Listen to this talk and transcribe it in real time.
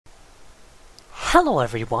Hello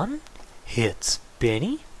everyone, it's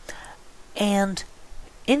Benny, and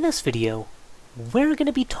in this video we're going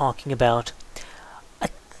to be talking about a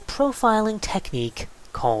profiling technique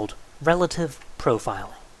called relative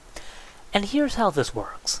profiling. And here's how this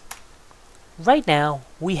works. Right now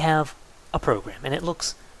we have a program and it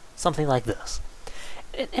looks something like this.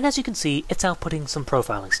 And as you can see, it's outputting some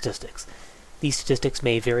profiling statistics. These statistics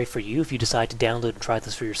may vary for you if you decide to download and try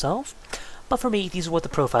this for yourself, but for me these are what the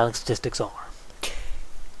profiling statistics are.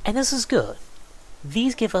 And this is good.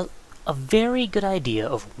 These give us a very good idea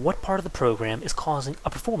of what part of the program is causing a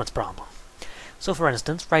performance problem. So for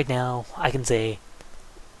instance, right now I can say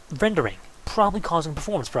rendering, probably causing a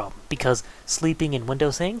performance problem, because sleeping and window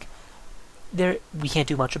sync, we can't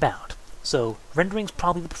do much about. So rendering's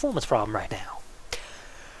probably the performance problem right now.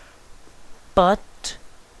 But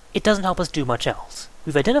it doesn't help us do much else.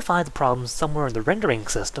 We've identified the problems somewhere in the rendering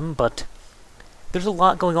system, but there's a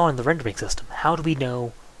lot going on in the rendering system. How do we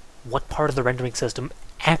know what part of the rendering system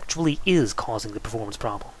actually is causing the performance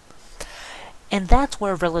problem? And that's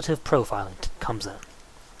where relative profiling comes in.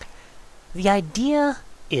 The idea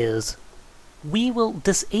is we will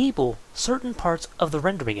disable certain parts of the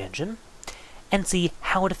rendering engine and see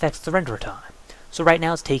how it affects the render time. So right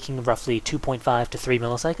now it's taking roughly 2.5 to 3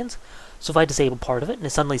 milliseconds. So if I disable part of it and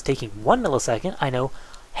it suddenly is taking 1 millisecond, I know,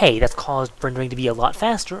 hey, that's caused rendering to be a lot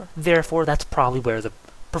faster, therefore that's probably where the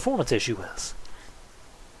performance issue is.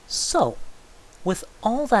 So, with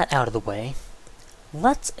all that out of the way,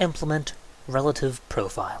 let's implement relative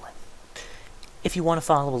profiling. If you want to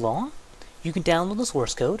follow along, you can download the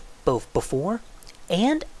source code, both before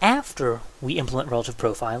and after we implement relative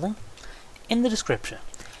profiling, in the description,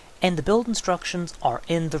 and the build instructions are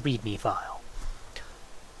in the README file.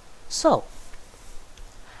 So,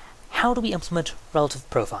 how do we implement relative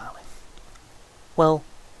profiling? Well,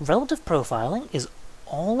 relative profiling is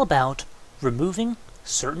all about removing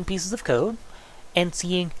certain pieces of code and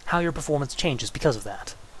seeing how your performance changes because of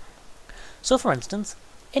that. So for instance,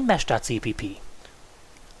 in mesh.cpp,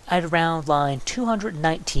 at around line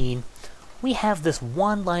 219, we have this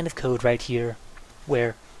one line of code right here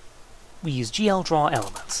where we use GL draw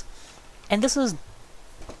elements. And this is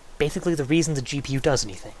basically the reason the GPU does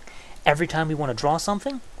anything. Every time we want to draw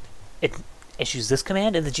something, it issues this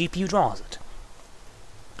command and the GPU draws it.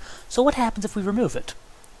 So what happens if we remove it?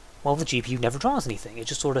 Well, the GPU never draws anything. It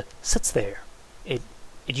just sort of sits there. It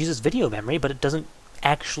uses video memory, but it doesn't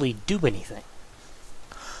actually do anything.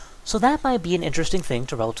 So that might be an interesting thing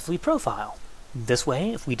to relatively profile. This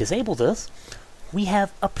way, if we disable this, we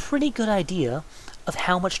have a pretty good idea of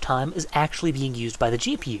how much time is actually being used by the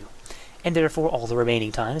GPU, and therefore all the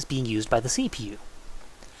remaining time is being used by the CPU.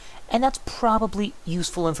 And that's probably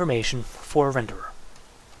useful information for a renderer.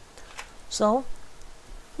 So,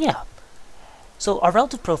 yeah. So our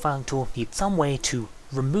relative profiling tool needs some way to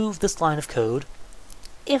remove this line of code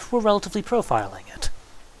if we're relatively profiling it.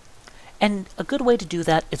 And a good way to do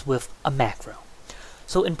that is with a macro.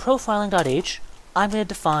 So in profiling.h, I'm going to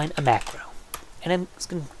define a macro. And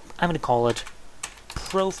I'm going to call it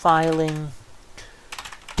profiling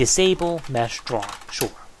disable mesh draw, sure.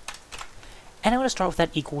 And I'm going to start with that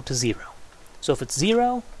equal to 0. So if it's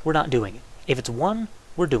 0, we're not doing it. If it's 1,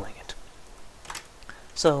 we're doing it.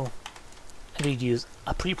 So I'm going to use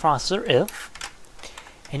a preprocessor if,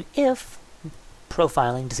 and if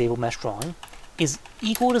profiling disable mesh drawing is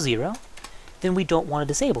equal to 0, then we don't want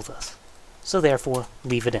to disable this. So therefore,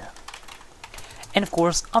 leave it in. And of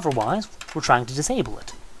course, otherwise, we're trying to disable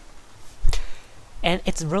it. And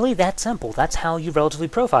it's really that simple. That's how you relatively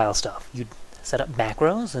profile stuff. You set up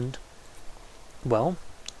macros and, well,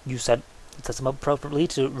 you set them up appropriately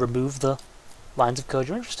to remove the lines of code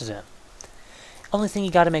you're interested in. Only thing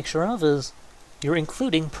you got to make sure of is you're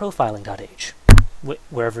including profiling.h,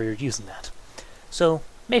 wherever you're using that. So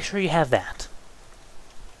make sure you have that.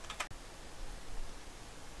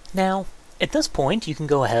 Now, at this point, you can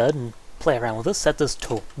go ahead and play around with this, set this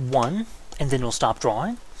to 1, and then it'll stop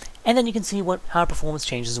drawing, and then you can see how performance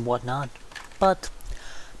changes and whatnot. But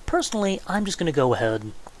personally, I'm just going to go ahead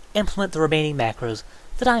and implement the remaining macros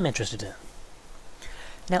that I'm interested in.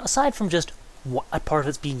 Now, aside from just what part of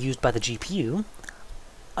it's being used by the GPU,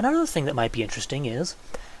 another thing that might be interesting is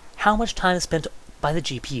how much time is spent by the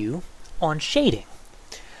GPU on shading.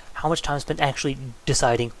 How much time is spent actually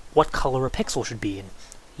deciding what color a pixel should be and,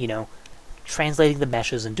 you know, translating the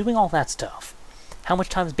meshes and doing all that stuff. How much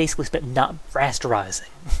time is basically spent not rasterizing.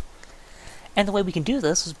 And the way we can do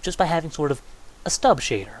this is just by having sort of a stub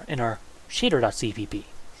shader in our shader.cpp.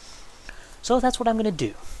 So that's what I'm going to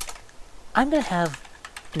do. I'm going to have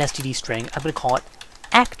an std string. I'm going to call it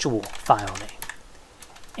actual file name.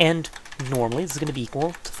 And normally this is going to be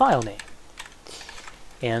equal to file name.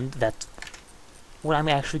 And that's what I'm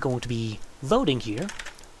actually going to be loading here,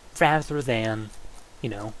 rather than, you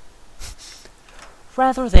know,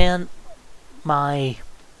 rather than my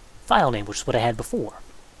file name, which is what I had before.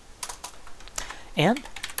 And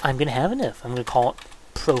I'm going to have an if. I'm going to call it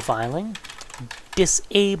profiling,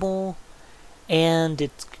 disable, and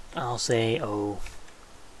it's, I'll say,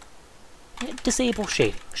 disable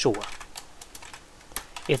shading, sure.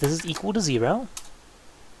 If this is equal to 0,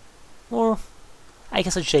 or I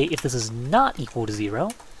guess I'd say if this is not equal to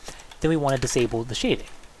 0, then we want to disable the shading.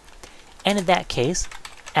 And in that case,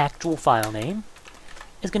 actual file name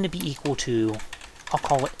is going to be equal to, I'll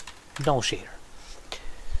call it Null Shader.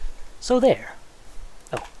 So there.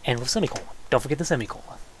 Oh, and with semicolon. Don't forget the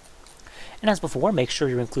semicolon. And as before, make sure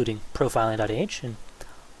you're including profiling.h, and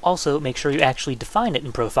also make sure you actually define it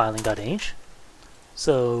in profiling.h.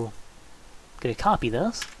 So, I'm going to copy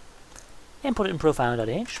this, and put it in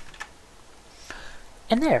profiling.h.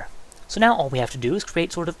 And there. So now all we have to do is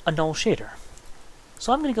create sort of a null shader.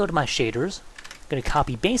 So I'm going to go to my shaders, I'm going to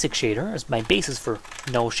copy basic shader as my basis for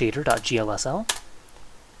null shader.glsl.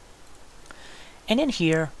 And in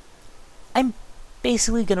here, I'm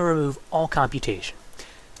basically going to remove all computation.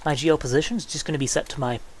 My GL position is just going to be set to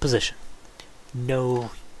my position.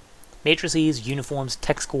 No matrices, uniforms,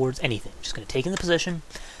 text chords, anything. Just going to take in the position,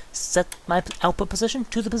 set my output position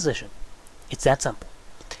to the position. It's that simple.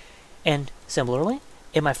 And similarly,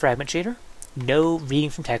 in my fragment shader, no reading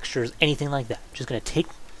from textures, anything like that. Just going to take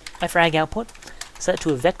my frag output, set it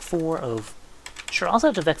to a vec4 of, sure, I'll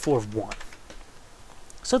set it to a vec4 of 1.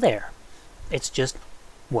 So there. It's just,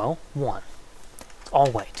 well, 1. It's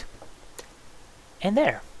all white. And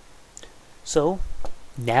there. So,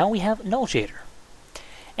 now we have Null Shader.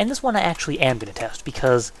 And this one I actually am going to test,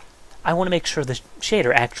 because I want to make sure the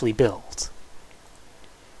shader actually builds.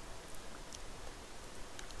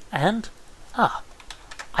 And, I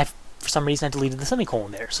for some reason I deleted the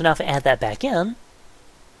semicolon there. So now if I add that back in,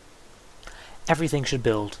 everything should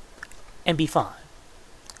build and be fine.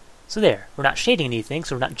 So there, we're not shading anything,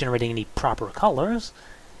 so we're not generating any proper colors.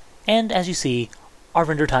 And as you see, our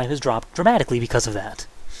render time has dropped dramatically because of that.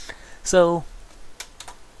 So,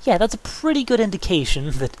 yeah, that's a pretty good indication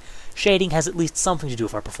that shading has at least something to do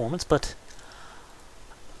with our performance, but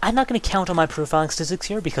I'm not going to count on my profiling statistics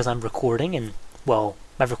here because I'm recording and, well,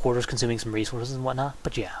 my recorder's consuming some resources and whatnot,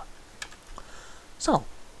 but yeah. So,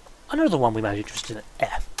 another one we might be interested in.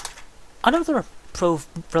 Another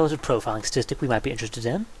relative profiling statistic we might be interested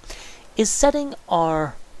in is setting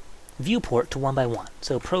our viewport to 1 by 1.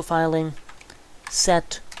 So profiling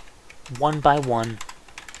set 1 by 1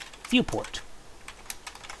 viewport.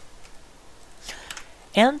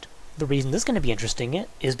 And the reason this is going to be interesting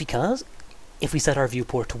is because if we set our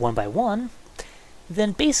viewport to 1 by 1,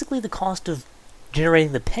 then basically the cost of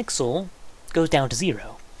generating the pixel goes down to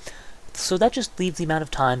 0. So that just leaves the amount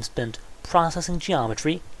of time spent processing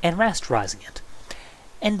geometry and rasterizing it.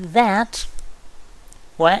 And that,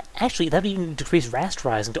 well, actually, that would even decrease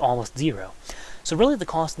rasterizing to almost 0. So really the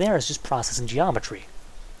cost there is just processing geometry.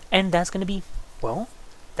 And that's going to be, well,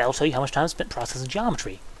 that'll tell you how much time is spent processing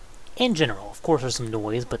geometry. In general, of course there's some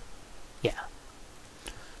noise, but yeah.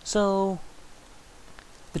 So,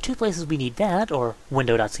 the two places we need that are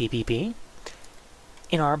window.cpp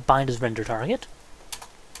in our bind as render target.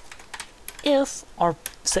 If our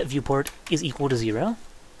set viewport is equal to 0,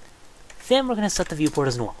 then we're going to set the viewport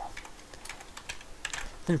as normal.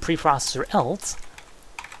 Then preprocessor else,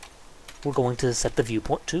 we're going to set the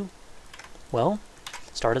viewport to, well,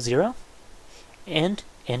 start at 0 and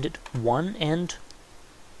end at 1 and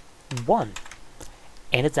 1.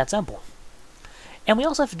 And it's that simple. And we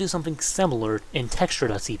also have to do something similar in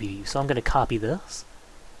texture.cpp. So I'm going to copy this,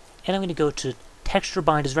 and I'm going to go to texture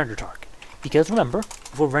bind as render target. Because remember,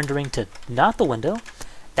 if we're rendering to not the window,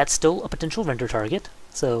 that's still a potential render target.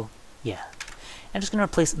 So, yeah. I'm just going to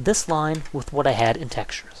replace this line with what I had in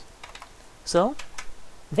textures. So,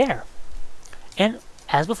 there. And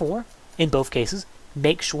as before, in both cases,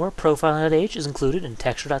 make sure profile.h is included in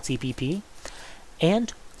texture.cpp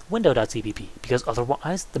and window.cpp, because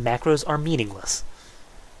otherwise the macros are meaningless.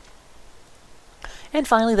 And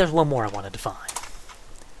finally, there's one more I want to define.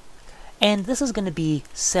 And this is going to be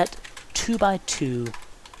set 2 by 2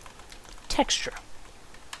 texture.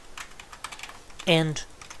 And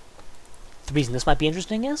the reason this might be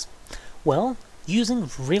interesting is, well, using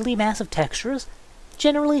really massive textures,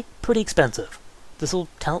 generally pretty expensive. This will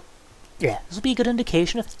be a good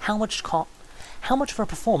indication of how much of our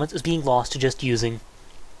performance is being lost to just using,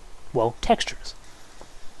 well, textures.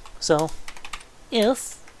 So,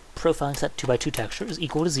 if profiling set 2 by 2 texture is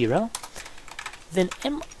equal to 0, then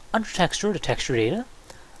under texture to texture data,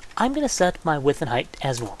 I'm going to set my width and height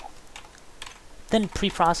as normal. Then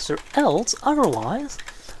preprocessor else, otherwise,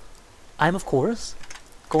 I'm of course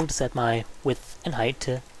going to set my width and height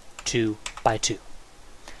to 2 by 2.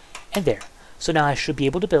 And there. So now I should be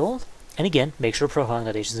able to build, and again, make sure profiling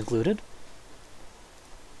notation is included.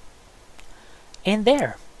 And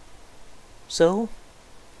there. So,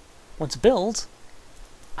 once it builds,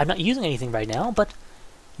 I'm not using anything right now, but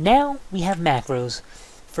now we have macros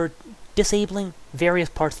for disabling various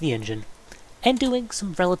parts of the engine and doing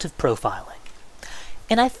some relative profiling.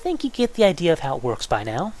 And I think you get the idea of how it works by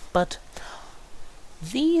now, but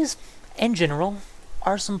these, in general,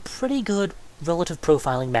 are some pretty good relative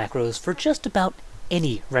profiling macros for just about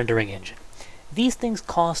any rendering engine. These things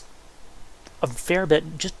cost a fair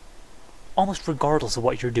bit, just almost regardless of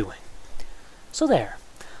what you're doing. So there.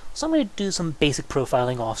 So I'm going to do some basic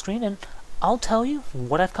profiling off-screen, and I'll tell you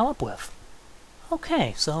what I've come up with.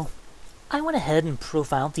 Okay, so I went ahead and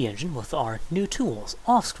profiled the engine with our new tools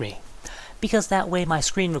off-screen, because that way my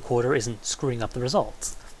screen recorder isn't screwing up the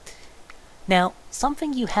results. Now,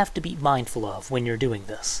 something you have to be mindful of when you're doing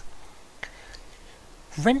this.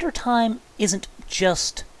 Render time isn't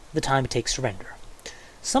just the time it takes to render.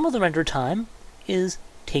 Some of the render time is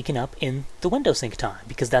taken up in the window sync time,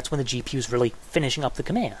 because that's when the GPU is really finishing up the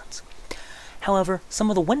commands. However, some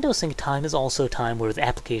of the window sync time is also time where the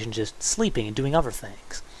application is just sleeping and doing other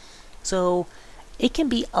things. So, it can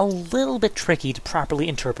be a little bit tricky to properly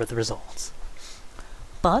interpret the results.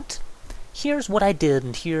 But, here's what I did,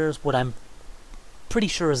 and here's what I'm pretty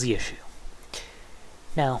sure is the issue.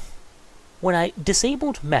 Now, when I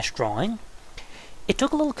disabled mesh drawing, it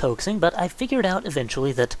took a little coaxing, but I figured out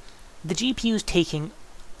eventually that the GPU is taking,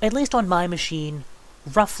 at least on my machine,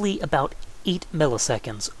 roughly about 8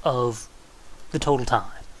 milliseconds of the total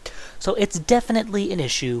time. So it's definitely an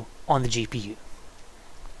issue on the GPU.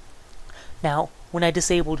 Now, when I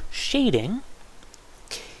disabled shading,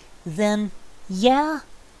 then yeah,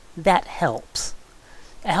 that helps.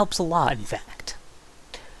 It helps a lot, in fact.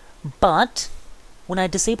 But when I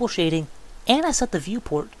disable shading and I set the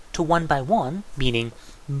viewport to 1 by 1, meaning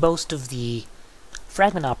most of the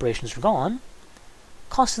fragment operations are gone,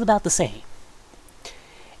 cost is about the same.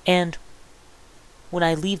 And when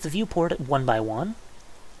I leave the viewport at 1 by 1,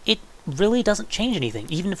 it really doesn't change anything,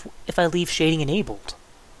 even if I leave shading enabled.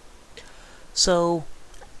 So,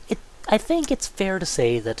 I think it's fair to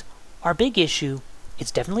say that our big issue,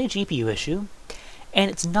 it's definitely a GPU issue, and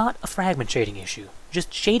it's not a fragment shading issue.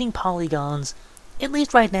 Just shading polygons, at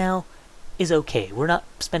least right now, is okay. We're not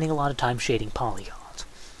spending a lot of time shading polygons.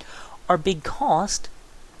 Our big cost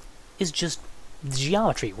is just the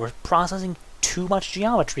geometry. We're processing too much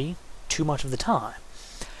geometry too much of the time.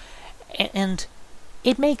 And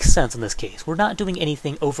it makes sense in this case. We're not doing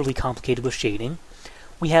anything overly complicated with shading.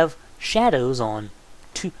 We have shadows on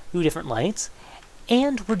two different lights,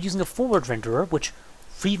 and we're using a forward renderer, which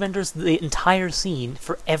re-renders the entire scene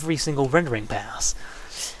for every single rendering pass.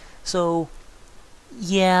 So,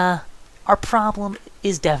 yeah, our problem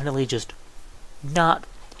is definitely just not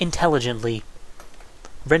intelligently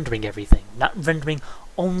rendering everything, not rendering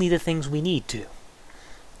only the things we need to.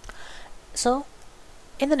 So,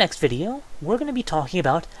 in the next video, we're going to be talking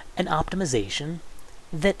about an optimization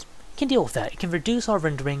that can deal with that. It can reduce our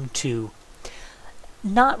rendering to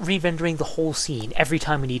not re-rendering the whole scene every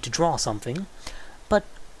time we need to draw something, but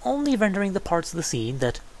only rendering the parts of the scene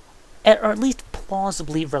that are at least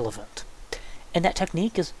plausibly relevant. And that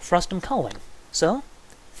technique is frustum culling. So,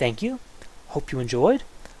 thank you, hope you enjoyed,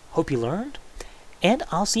 hope you learned, and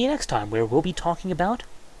I'll see you next time, where we'll be talking about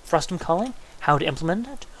frustum culling, how to implement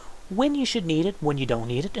it, when you should need it, when you don't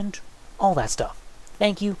need it, and all that stuff.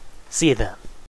 Thank you, see you then.